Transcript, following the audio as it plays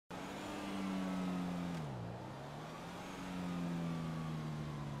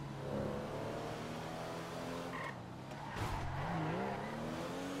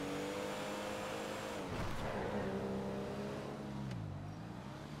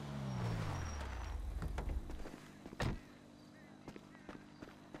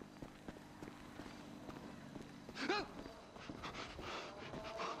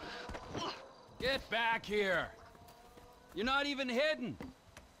Get back here! You're not even hidden!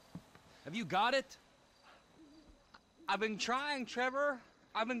 Have you got it? I've been trying, Trevor.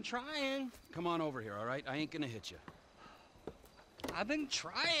 I've been trying. Come on over here, all right? I ain't gonna hit you. I've been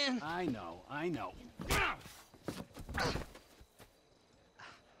trying. I know, I know.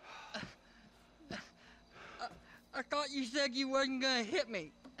 I thought you said you wasn't gonna hit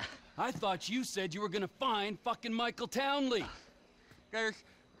me. I thought you said you were gonna find fucking Michael Townley. There's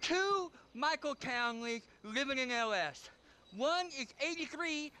 2 Michael Townleys living in LS. One is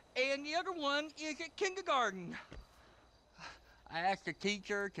 83, and the other one is at kindergarten. I asked the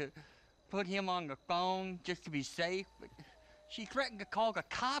teacher to put him on the phone just to be safe, but she threatened to call the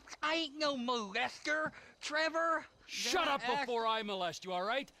cops. I ain't no molester, Trevor. Shut up before I molest you, all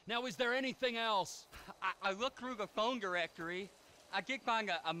right? Now, is there anything else? I looked through the phone directory. I did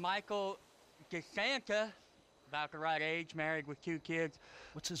find a Michael DeSanta, about the right age, married with 2 kids.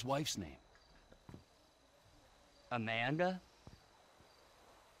 What's his wife's name? Amanda?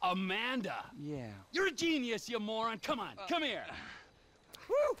 Amanda? Yeah. You're a genius, you moron. Come on, come here.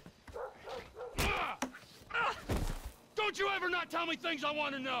 Woo! Don't you ever not tell me things I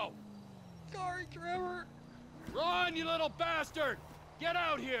want to know. Sorry, Trevor. Run, you little bastard! Get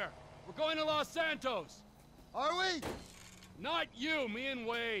out here! We're going to Los Santos. Are we? Not you, me and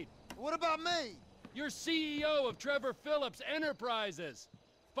Wade. What about me? You're CEO of Trevor Phillips Enterprises.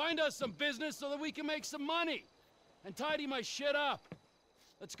 Find us some business so that we can make some money. And tidy my shit up.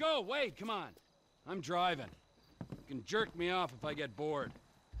 Let's go, Wade, come on. I'm driving. You can jerk me off if I get bored.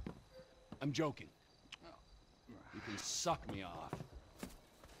 I'm joking. You can suck me off.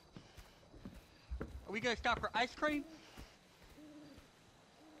 Are we gonna stop for ice cream?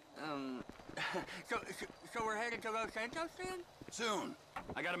 So we're headed to Los Santos then? Soon.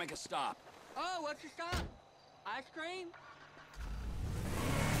 I gotta make a stop. Oh, what's the stop? Ice cream?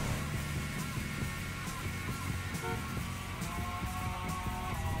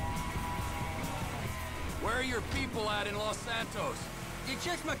 Where are your people at in Los Santos? It's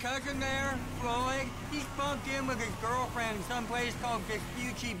just my cousin there, Floyd. He's bunked in with his girlfriend someplace called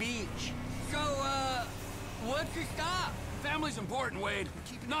Vespucci Beach. So, what's the stop? Family's important, Wade.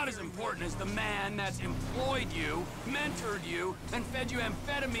 Not as important as the man that's employed you, mentored you, and fed you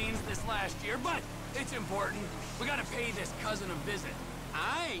amphetamines this last year, but it's important. We gotta pay this cousin a visit.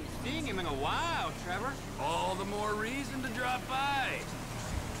 I ain't seen him in a while, Trevor. All the more reason to drop by.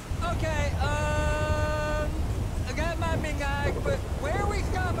 Okay, that might be nice, but where are we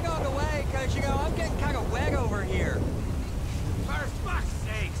stopping on the way? Cause, you know, I'm getting kind of wet over here. For fuck's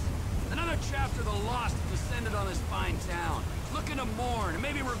sakes! Another chapter of the lost descended on this fine town. Looking to mourn and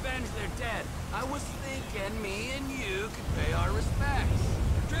maybe revenge their dead. I was thinking me and you could pay our respects.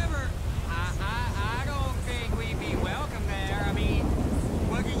 Trevor, I don't think we'd be welcome there. I mean,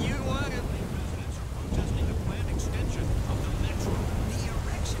 what do you want to... Residents are protesting a planned extension of the metro. The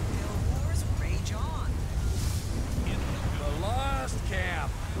erection bill wars rage on. The Lost Camp.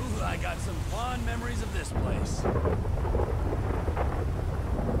 Ooh, I got some fond memories of this place.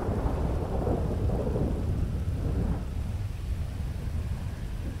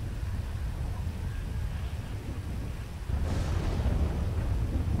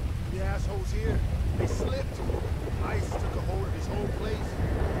 The assholes here, they slipped. Ice took a hold of this whole place.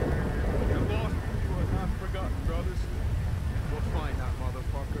 Your lost people are not forgotten, brothers. We'll find that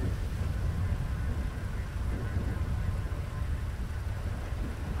motherfucker.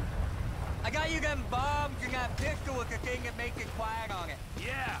 I got you them bombs and that pistol with the thing that makes it quiet on it.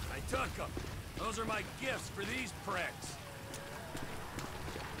 Yeah, I took them. Those are my gifts for these pricks.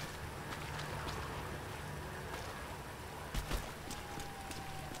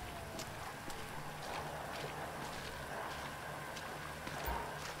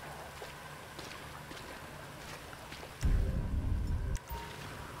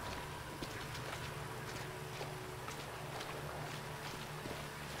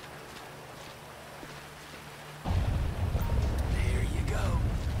 There you go.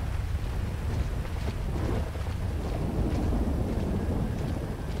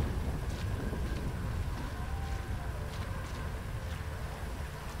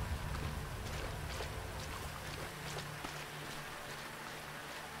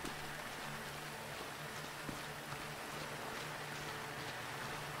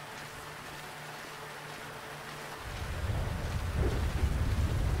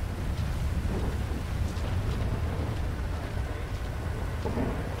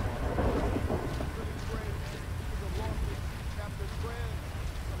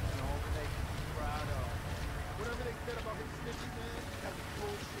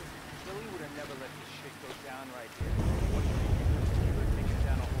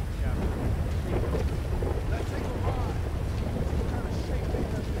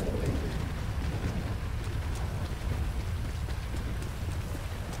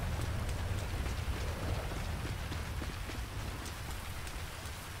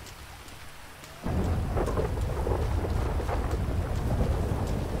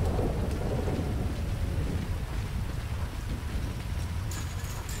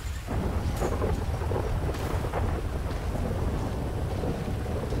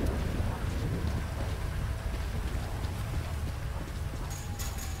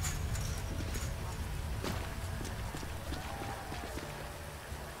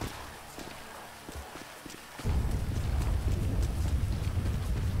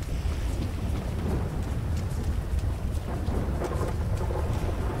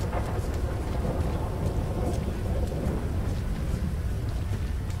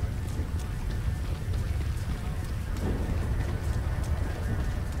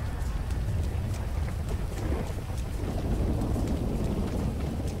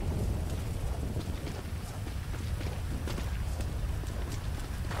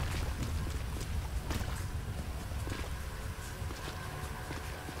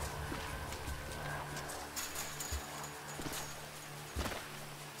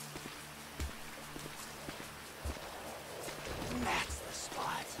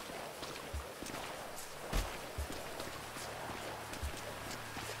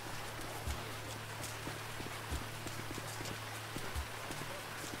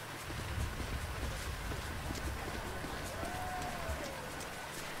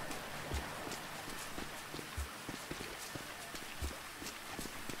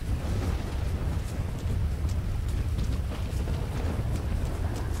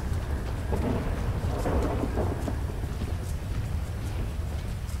 I'm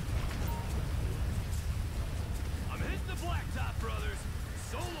hitting the blacktop, brothers.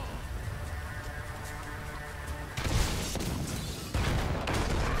 So long.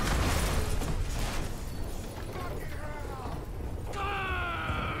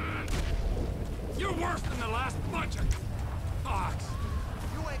 You're worse than the last bunch of fucks.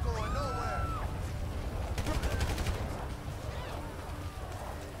 You ain't going nowhere.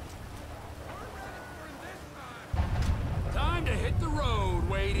 Time to hit the road,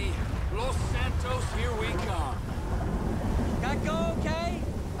 Wadey. Los Santos, here we come. That go okay?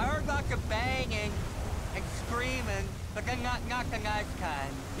 I heard lots of banging and screaming, but then not the nice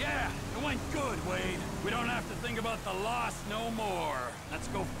kind. Yeah, it went good, Wade. We don't have to think about the loss no more. Let's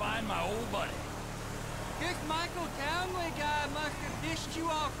go find my old buddy. This Michael Townley guy must have pissed you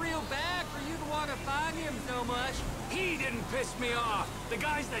off real bad for you to want to find him so much. He didn't piss me off. The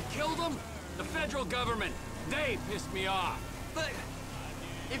guys that killed him, the federal government, they pissed me off. But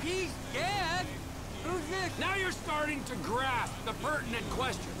if he's dead, who's this? Now you're starting to grasp the pertinent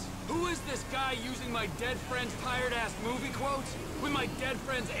questions. Who is this guy using my dead friend's tired-ass movie quotes? With my dead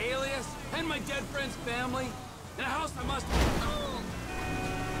friend's alias? And my dead friend's family? In a house I must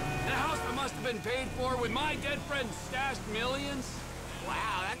have been paid for with my dead friend's stashed millions?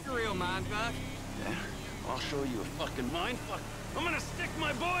 Wow, that's a real mindfuck. Yeah, I'll show you a fucking mindfuck. I'm gonna stick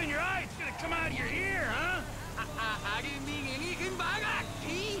my boy in your eye. It's gonna come out of your ear, huh? I didn't mean anything by that,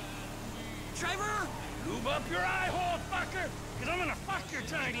 T. Trevor? Lube up your eye hole, fucker, because I'm gonna fuck your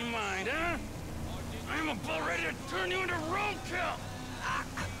tiny mind, huh? I'm about ready to turn you into roadkill.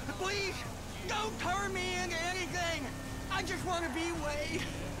 Please, don't turn me into anything. I just want to be Wade.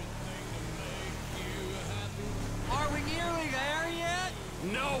 Are we nearly there yet?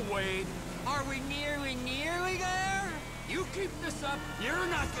 No, Wade. Are we nearly there? You keep this up, you're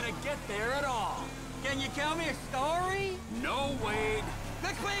not gonna get there at all. Can you tell me a story? No, Wade.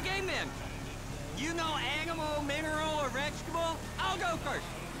 Let's play a game then. You know animal, mineral, or vegetable? I'll go first.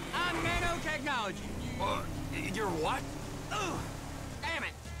 I'm nanotechnology. You're what? Ooh, damn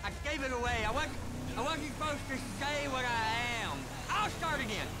it. I gave it away. I wasn't supposed to say what I am. I'll start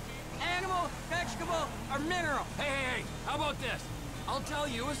again. Animal, vegetable, or mineral? Hey, how about this? I'll tell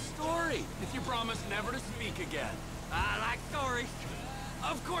you a story if you promise never to speak again. I like stories.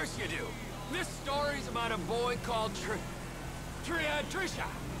 Of course you do. This story's about a boy called Trisha.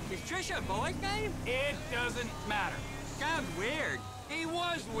 Is Trisha a boy's name? It doesn't matter. Sounds weird. He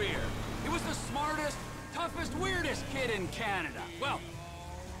was weird. He was the smartest, toughest, weirdest kid in Canada. Well,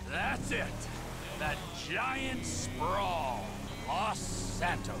 that's it. That giant sprawl, Los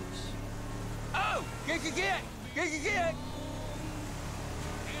Santos. Oh, this is it.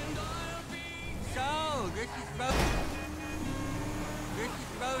 So, this is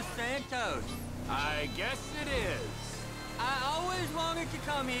Los Santos. I guess it is. I always wanted to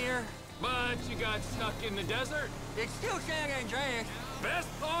come here. But you got stuck in the desert. It's still San Andreas. Best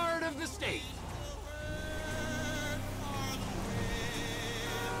part of the state.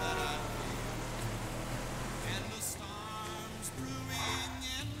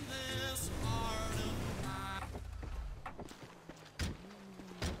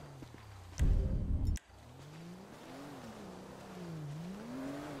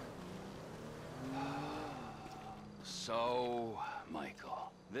 So,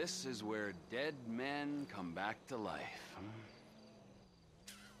 Michael, this is where dead men come back to life, huh?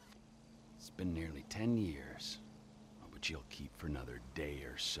 It's been nearly 10 years. Oh, but you'll keep for another day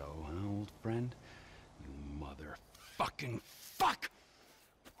or so, huh, old friend? You motherfucking fuck!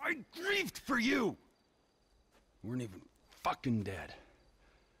 I grieved for you! You weren't even fucking dead.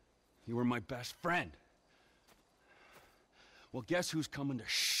 You were my best friend. Well, guess who's coming to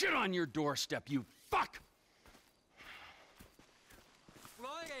shit on your doorstep, you fuck!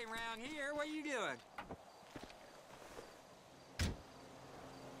 Floyd ain't around here. What are you doing?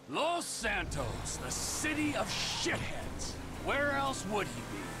 Los Santos, the city of shitheads. Where else would he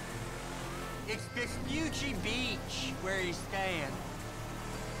be? It's Vespucci Beach where he's staying.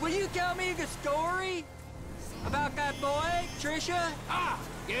 Will you tell me the story about that boy, Trisha? Ah,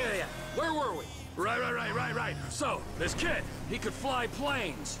 yeah. Where were we? Right. So, this kid, he could fly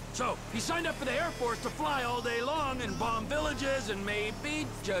planes. So, he signed up for the Air Force to fly all day long and bomb villages and maybe,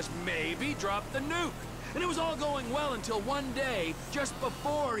 just maybe, drop the nuke. And it was all going well until one day, just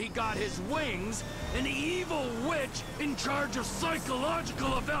before he got his wings, an evil witch in charge of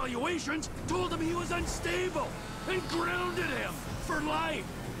psychological evaluations told him he was unstable and grounded him for life.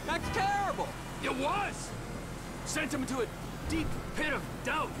 That's terrible. It was. Sent him into a deep pit of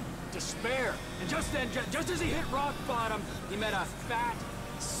doubt, despair. And just then, just as he hit rock bottom, he met a fat,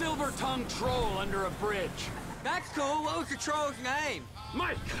 silver-tongued troll under a bridge. That's cool. What was the troll's name?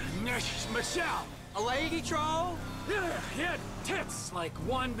 Mike, Michelle. A lady troll? Yeah, he had tits like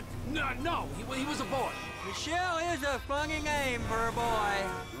one, but no, he was a boy. Michelle is a funny name for a boy.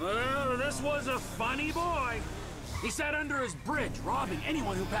 Well, this was a funny boy. He sat under his bridge, robbing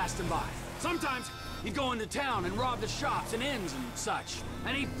anyone who passed him by. Sometimes he'd go into town and rob the shops and inns and such.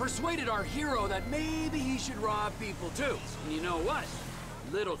 And he persuaded our hero that maybe he should rob people too. And you know what?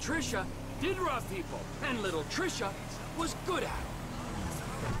 Little Trisha did rob people, and little Trisha was good at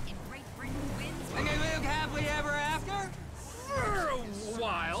it. In Great Britain wins. And they lived happily ever after? For a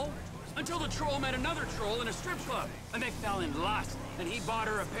while. Until the troll met another troll in a strip club, and they fell in lust, and he bought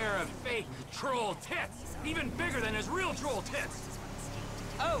her a pair of fake troll tits, even bigger than his real troll tits.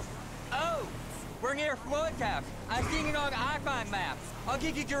 Oh, we're near Floyd's house. I seen it on the iPhone map. I'll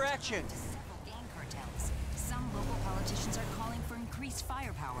give you directions. Several gang cartels. Some local politicians are calling for increased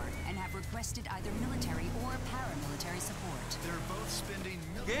firepower and have requested either military or paramilitary support. They're both spending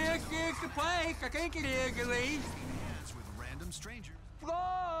millions This is the place. I think it is, at least. hands with random strangers.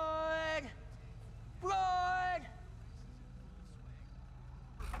 Floyd! Floyd!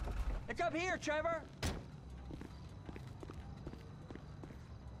 It's up here, Trevor.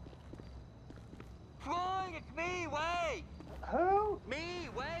 Floyd, it's me, Wade. Who? Me,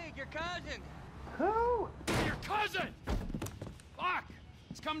 Wade, your cousin. Who? Your cousin! Fuck!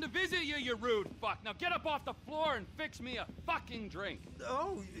 He's come to visit you, you rude fuck. Now get up off the floor and fix me a fucking drink.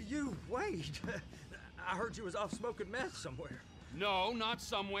 Oh, you, Wade. I heard you was off smoking meth somewhere. No, not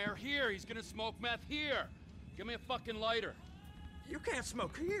somewhere. Here. He's gonna smoke meth here. Give me a fucking lighter. You can't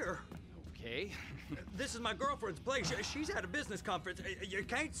smoke here. Okay. This is my girlfriend's place. She's at a business conference. You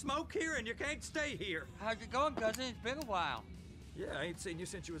can't smoke here and you can't stay here. How's it going, cousin? It's been a while. Yeah, I ain't seen you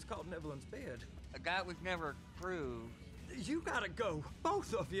since you was caught in Evelyn's bed. That was never proved. You gotta go,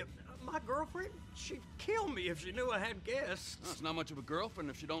 both of you. My girlfriend, she'd kill me if she knew I had guests. Well, it's not much of a girlfriend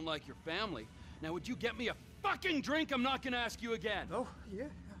if you don't like your family. Now, would you get me a fucking drink? I'm not gonna ask you again. Oh, yeah,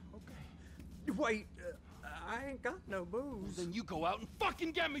 okay. Wait, I ain't got no booze. Then you go out and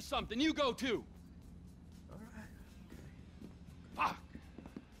fucking get me something. You go too. All right, okay. Fuck.